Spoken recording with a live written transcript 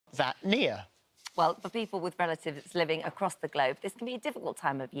that near. Well, for people with relatives living across the globe, this can be a difficult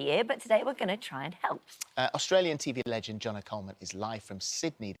time of year, but today we're going to try and help. Australian TV legend Jono Coleman is live from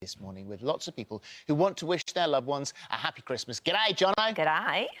Sydney this morning with lots of people who want to wish their loved ones a happy Christmas. G'day, Jono.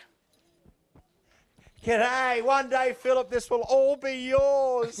 G'day. G'day. One day, Philip, this will all be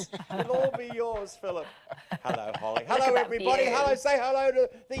yours. It'll all be yours, Philip. Hello, Holly. Hello, everybody. view. Hello, say hello to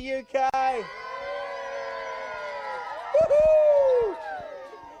the UK. Woohoo!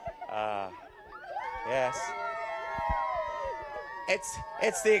 Yes.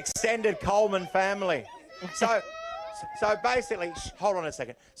 It's the extended Coleman family. So basically, hold on a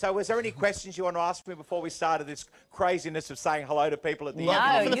second. So was there any questions you want to ask me before we started this craziness of saying hello to people at the No,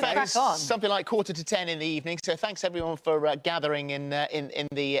 UK? you crack on. Something like 10:45 in the evening. So thanks everyone for gathering in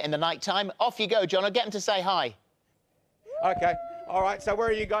the night time. Off you go, Jono. Get them to say hi. Okay. All right. So where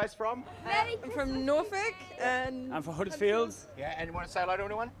are you guys from? I'm from Norfolk and I'm from Huddersfield. Yeah. And you want to say hello to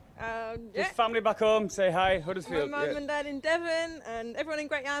anyone? Just family back home, say hi, Huddersfield. my mum and dad in Devon and everyone in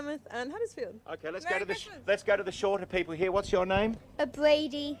Great Yarmouth and Huddersfield. Okay. Let's Merry go to the Christmas. let's go to the shorter people here. What's your name?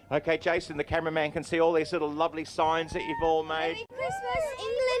 Brady. Okay, Jason, the cameraman, can see all these little lovely signs that you've all made. Merry Christmas,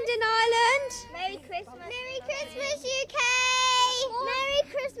 England and Ireland. Merry Christmas. Merry Christmas, UK. Merry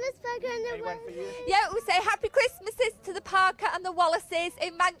Christmas, Bugger and the Anyone for you? Yeah, we say Happy Christmases to the Parker and the Wallaces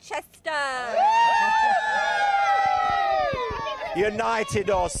in Manchester. United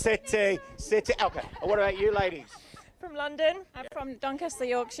or City. Okay. And what about you, ladies? From London. I'm from Doncaster,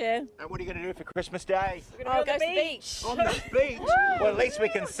 Yorkshire. And what are you going to do for Christmas Day? Go to the beach. On the beach. Well, at least we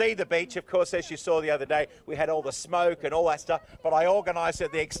can see the beach. Of course, as you saw the other day, we had all the smoke and all that stuff. But I organised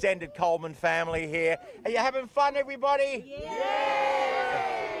it, the extended Coleman family here. Are you having fun, everybody?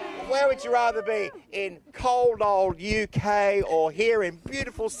 Yeah! Where would you rather be? In cold old UK or here in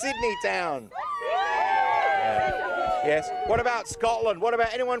beautiful Sydney town? Yes. What about Scotland? What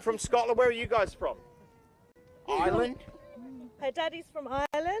about anyone from Scotland? Where are you guys from? Ireland? Her daddy's from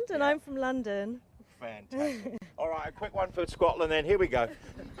Ireland and I'm from London. Fantastic. All right, a quick one for Scotland then. Here we go.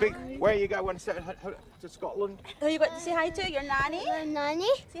 Where you go to Scotland? Who you got to say hi to? Your nanny? Nanny.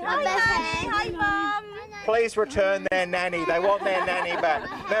 Hi, Nanny. Hi, Mum. Please return their nanny. They want their nanny back.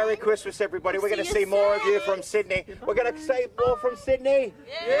 Merry Christmas, everybody. We're going to see more of you from Sydney. We're going to see more from Sydney.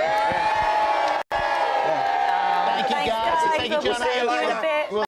 Thank you, guys. Thank you, Jono. We'll see you in a bit.